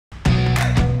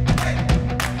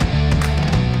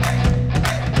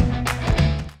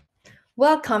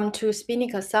Welcome to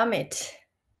Spinnaker Summit.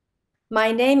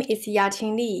 My name is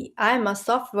Yaqin Li. I am a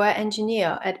software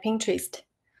engineer at Pinterest.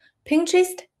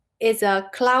 Pinterest is a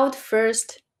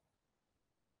cloud-first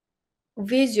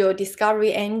visual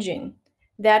discovery engine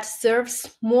that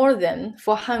serves more than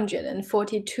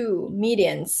 442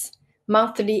 million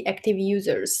monthly active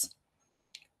users.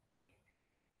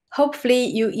 Hopefully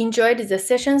you enjoyed the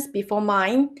sessions before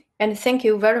mine, and thank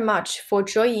you very much for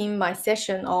joining my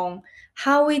session on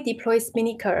how we deploy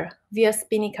Spinnaker via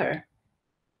Spinnaker.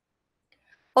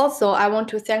 Also, I want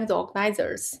to thank the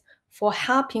organizers for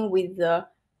helping with the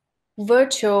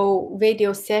virtual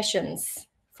video sessions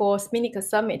for Spinnaker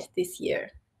Summit this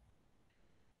year.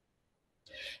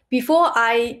 Before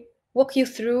I walk you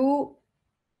through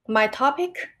my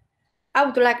topic, I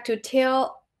would like to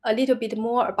tell a little bit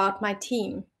more about my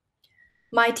team.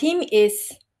 My team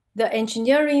is the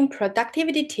engineering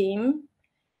productivity team.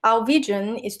 Our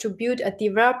vision is to build a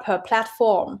developer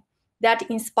platform that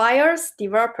inspires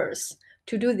developers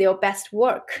to do their best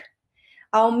work.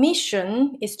 Our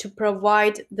mission is to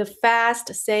provide the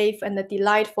fast, safe, and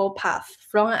delightful path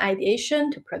from ideation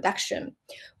to production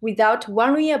without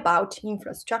worrying about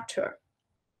infrastructure.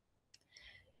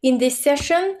 In this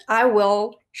session, I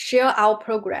will share our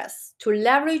progress to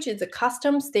leverage the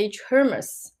custom stage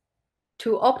Hermes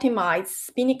to optimize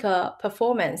Spinnaker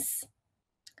performance.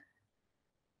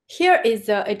 Here is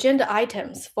the agenda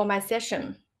items for my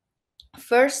session.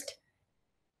 First,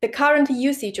 the current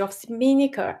usage of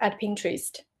Spinnaker at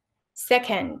Pinterest.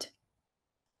 Second,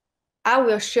 I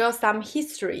will share some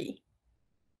history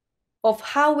of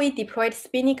how we deployed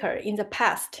Spinnaker in the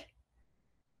past.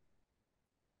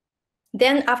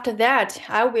 Then after that,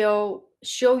 I will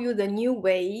show you the new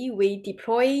way we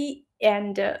deploy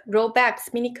and roll back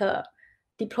Spinnaker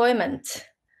deployment.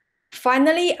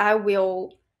 Finally, I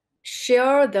will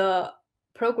share the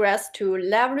progress to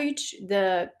leverage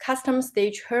the custom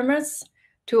stage Hermes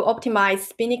to optimize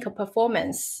Spinnaker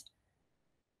performance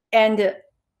and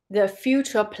the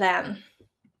future plan.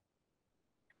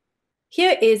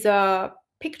 Here is a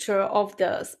picture of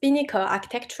the Spinnaker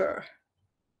architecture.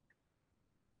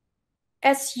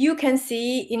 As you can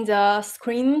see in the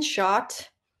screenshot,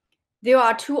 there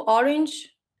are two orange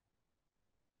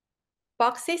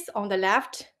boxes on the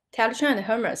left, Teletron and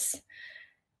Hermes.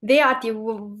 They are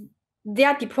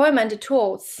deployment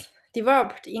tools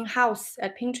developed in-house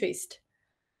at Pinterest.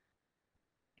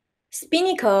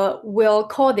 Spinnaker will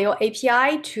call their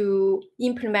API to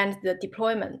implement the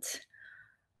deployment.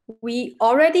 We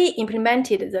already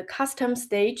implemented the custom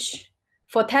stage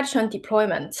for Teletron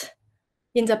deployment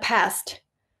in the past.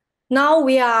 Now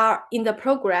we are in the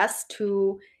progress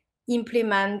to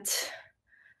implement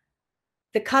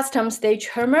the custom stage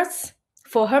Hermes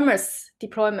for Hermes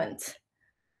deployment.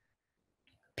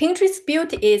 Pinterest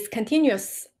built its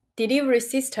continuous delivery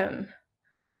system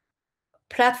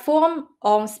platform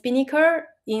on Spinnaker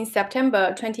in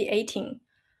September 2018.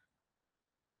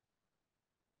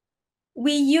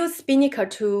 We use Spinnaker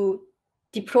to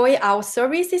deploy our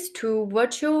services to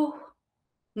virtual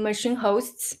machine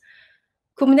hosts,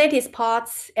 Kubernetes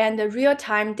pods, and the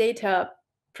real-time data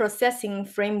processing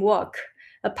framework,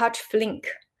 Apache Flink.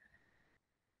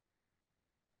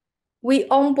 We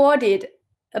onboarded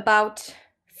about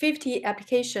 50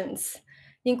 applications,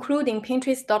 including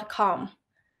Pinterest.com,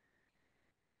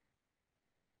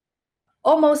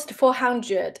 almost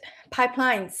 400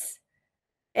 pipelines,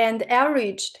 and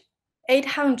averaged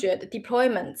 800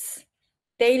 deployments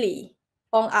daily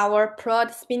on our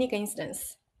prod Spinnaker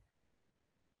instance.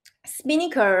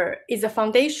 Spinnaker is the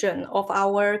foundation of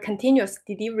our continuous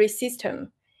delivery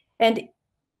system and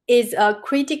is a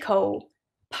critical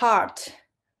part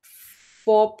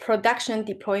for production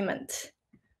deployment.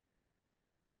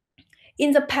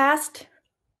 In the past,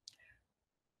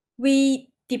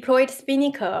 we deployed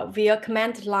Spinnaker via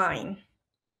command line.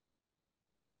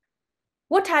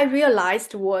 What I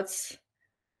realized was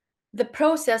the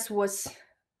process was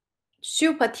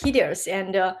super tedious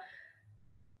and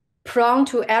prone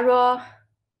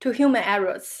to human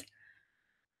errors.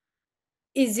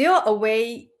 Is there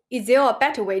a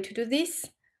better way to do this?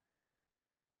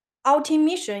 Our team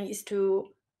mission is to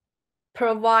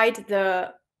provide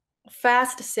the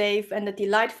fast, safe, and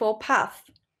delightful path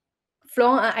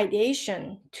from an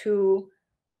ideation to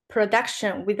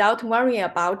production without worrying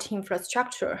about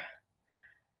infrastructure.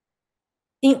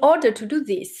 In order to do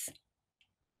this,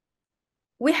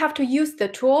 we have to use the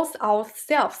tools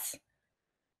ourselves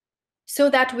so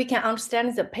that we can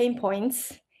understand the pain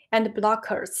points and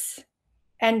blockers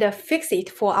and fix it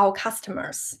for our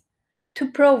customers to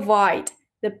provide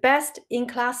the best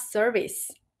in-class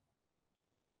service.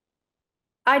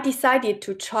 I decided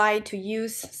to try to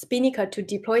use Spinnaker to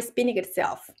deploy Spinnaker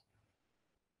itself.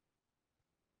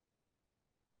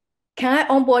 Can I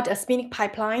onboard a Spinnaker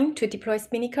pipeline to deploy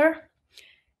Spinnaker?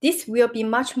 This will be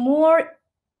much more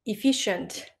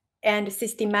efficient and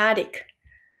systematic.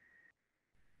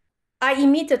 I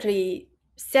immediately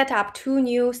set up 2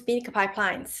 new Spinnaker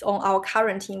pipelines on our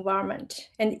current environment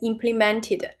and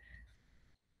implemented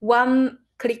one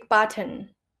click button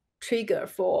trigger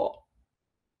for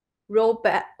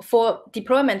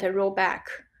deployment and rollback.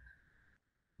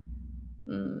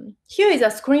 Here is a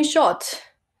screenshot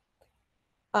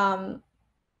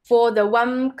for the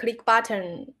one click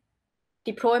button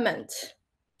deployment.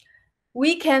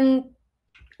 We can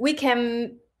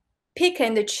pick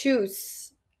and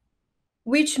choose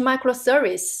which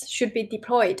microservice should be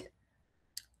deployed.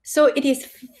 So it is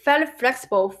fairly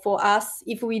flexible for us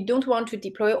if we don't want to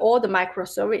deploy all the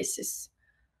microservices,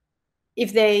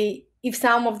 if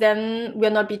some of them will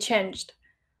not be changed.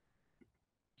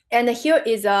 And here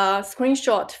is a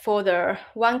screenshot for the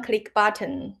one-click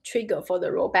button trigger for the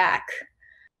rollback.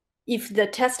 If the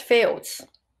test fails,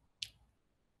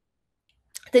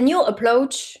 the new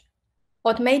approach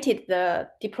automated the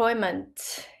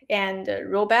deployment and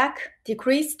rollback,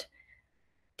 decreased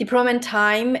deployment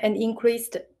time and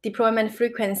increased deployment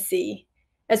frequency,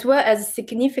 as well as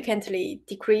significantly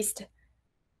decreased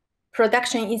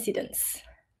production incidents.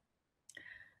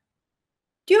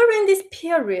 During this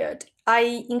period,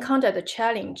 I encountered a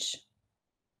challenge.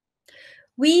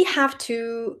 We have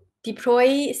to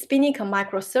deploy Spinnaker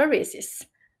microservices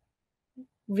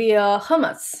via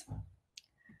Hermes.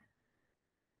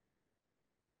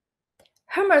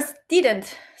 Hermes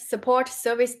didn't support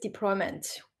service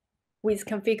deployment with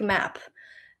config map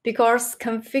because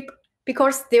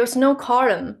there's no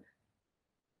column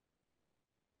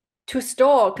to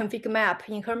store config map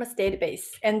in Hermes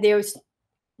database, and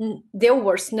there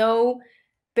was no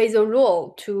Bazel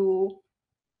rule to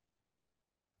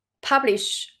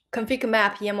publish config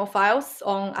map YAML files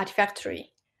on Artifactory.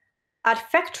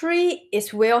 Artifactory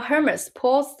is where Hermes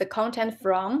pulls the content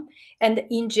from and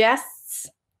ingests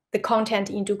the content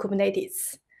into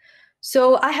Kubernetes.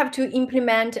 So I have to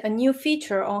implement a new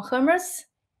feature on Hermes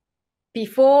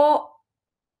before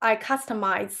I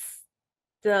customize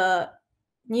the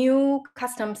new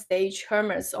custom stage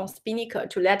Hermes on Spinnaker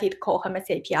to let it call Hermes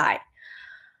API.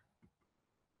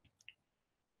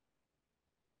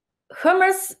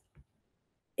 Hermes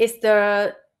is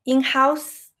the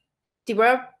in-house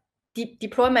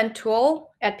deployment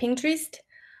tool at Pinterest.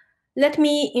 Let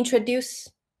me introduce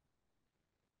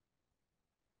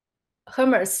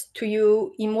Hermes to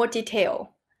you in more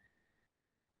detail.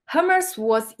 Hermes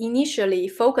was initially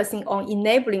focusing on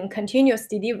enabling continuous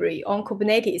delivery on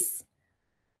Kubernetes.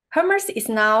 Hermes is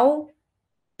now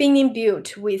being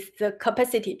built with the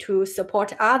capacity to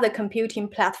support other computing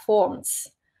platforms.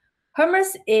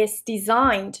 Hermes is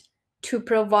designed to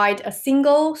provide a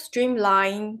single,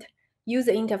 streamlined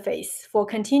user interface for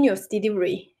continuous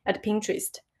delivery at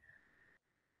Pinterest.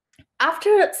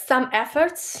 After some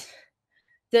efforts,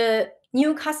 the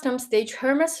new custom stage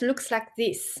Hermes looks like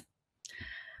this.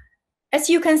 As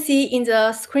you can see in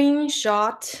the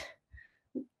screenshot,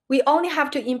 we only have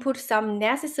to input some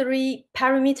necessary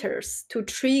parameters to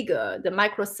trigger the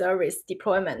microservice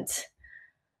deployment.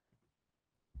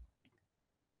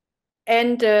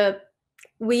 And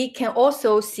we can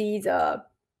also see the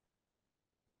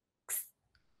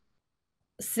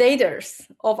status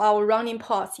of our running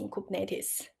pods in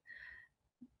Kubernetes.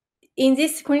 In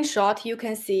this screenshot, you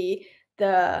can see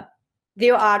there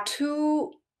are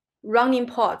 2 running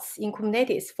pods in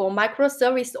Kubernetes for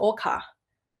microservice Orca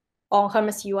on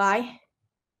Hermes UI.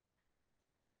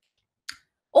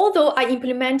 Although I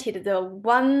implemented the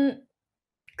one-click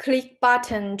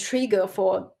button trigger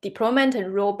for deployment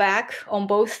and rollback on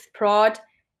both prod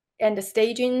and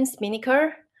staging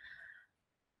Spinnaker,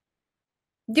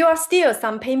 there are still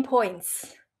some pain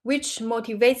points, which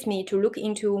motivates me to look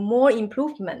into more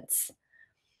improvements.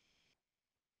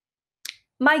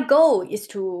 My goal is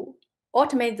to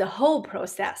automate the whole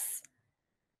process,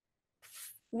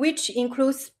 which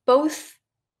includes both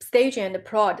staging and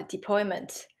prod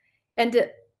deployment, and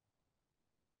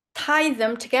tie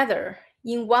them together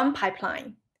in one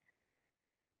pipeline.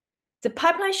 The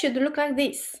pipeline should look like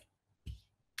this.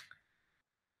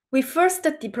 We first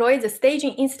deploy the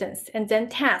staging instance and then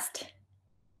test.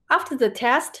 After the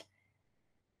test,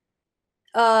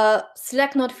 a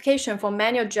Slack notification for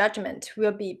manual judgment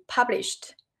will be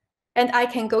published, and I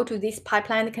can go to this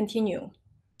pipeline and continue.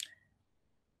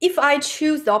 If I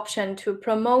choose the option to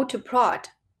promote to prod,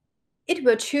 it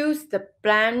will choose the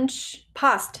branch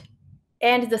past,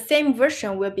 and the same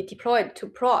version will be deployed to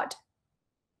prod.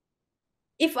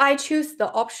 If I choose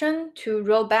the option to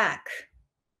roll back,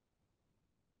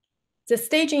 the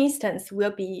staging instance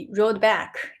will be rolled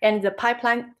back and the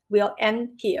pipeline will end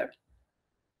here.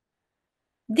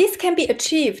 This can be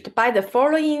achieved by the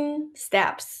following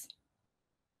steps.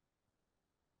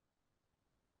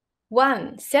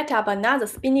 1. Set up another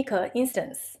Spinnaker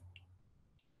instance.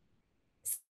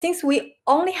 Since we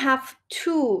only have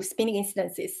 2 Spinnaker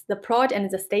instances, the prod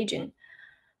and the staging,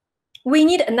 we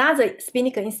need another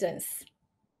Spinnaker instance,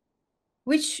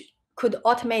 which could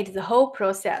automate the whole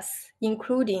process,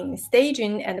 including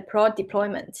staging and prod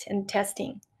deployment and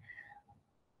testing.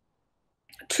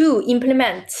 2.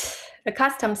 Implement a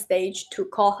custom stage to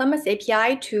call Hermes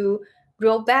API to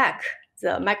roll back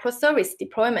the microservice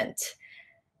deployment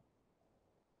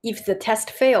if the test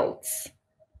fails.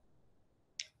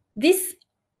 This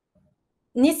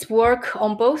needs work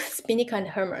on both Spinnaker and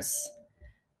Hermes.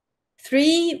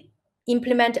 3.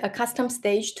 Implement a custom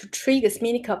stage to trigger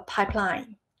Spinnaker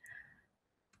pipeline.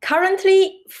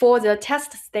 Currently, for the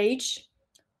test stage,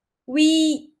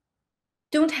 we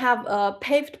don't have a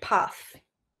paved path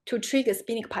to trigger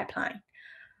Spinnaker pipeline.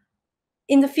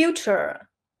 In the future,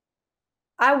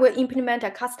 I will implement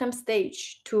a custom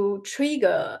stage to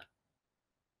trigger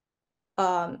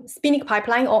Spinnaker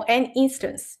pipeline on any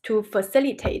instance to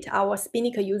facilitate our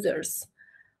Spinnaker users.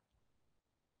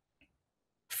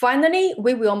 Finally,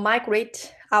 we will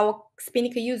migrate our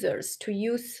Spinnaker users to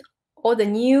use all the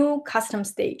new custom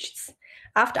stages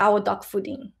after our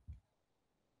dogfooding.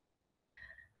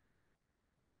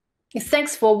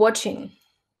 Thanks for watching.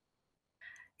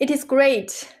 It is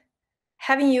great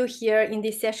having you here in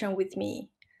this session with me.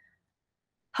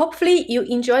 Hopefully you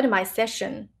enjoyed my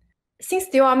session. Since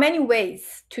there are many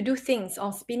ways to do things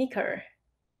on Spinnaker,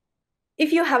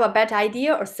 if you have a better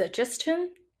idea or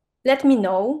suggestion, let me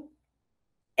know.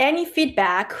 Any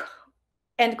feedback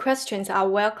and questions are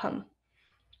welcome.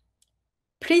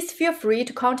 Please feel free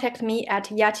to contact me at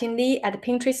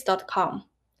yaqinli@pinterest.com.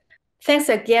 Thanks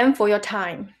again for your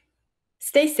time.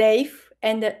 Stay safe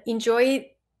and enjoy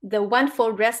the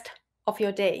wonderful rest of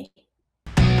your day.